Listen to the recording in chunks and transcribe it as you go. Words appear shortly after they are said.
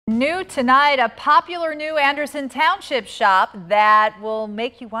New tonight, a popular new Anderson Township shop that will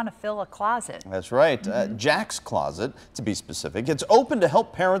make you want to fill a closet. That's right. Jack's Closet, to be specific. It's open to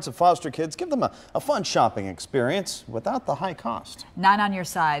help parents of foster kids give them a fun shopping experience without the high cost. 9 on your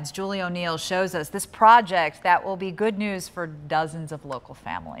sides. Julie O'Neill shows us this project that will be good news for dozens of local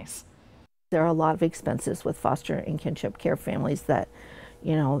families. There are a lot of expenses with foster and kinship care families that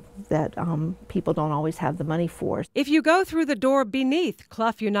people don't always have the money for. If you go through the door beneath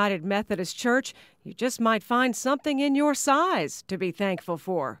Clough United Methodist Church, you just might find something in your size to be thankful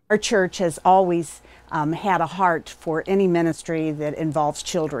for. Our church has always had a heart for any ministry that involves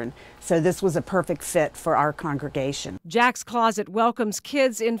children, so this was a perfect fit for our congregation. Jack's Closet welcomes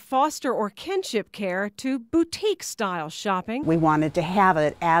kids in foster or kinship care to boutique-style shopping. We wanted to have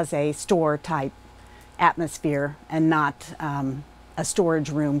it as a store-type atmosphere and not a storage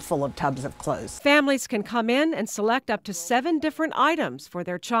room full of tubs of clothes. Families can come in and select up to 7 different items for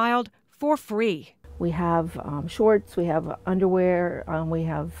their child for free. We have shorts, we have underwear, we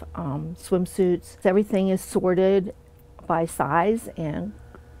have swimsuits. Everything is sorted by size and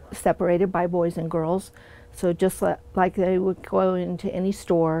separated by boys and girls. So just like they would go into any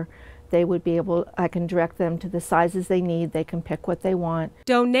store, they would be able, I can direct them to the sizes they need. They can pick what they want.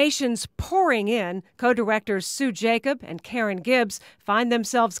 Donations pouring in. Co-directors Sue Jacob and Karen Gibbs find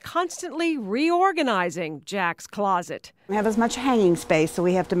themselves constantly reorganizing Jack's Closet. We have as much hanging space, so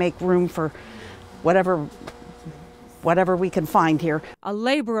we have to make room for whatever we can find here. A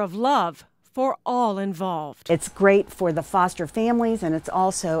labor of love for all involved. It's great for the foster families, and it's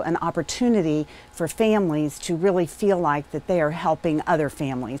also an opportunity for families to really feel like that they are helping other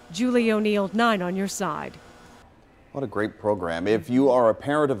families. Julie O'Neill, 9 on your side. What a great program. If you are a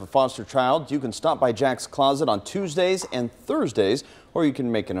parent of a foster child, you can stop by Jack's Closet on Tuesdays and Thursdays, or you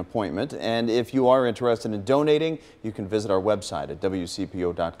can make an appointment. And if you are interested in donating, you can visit our website at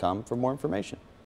wcpo.com for more information.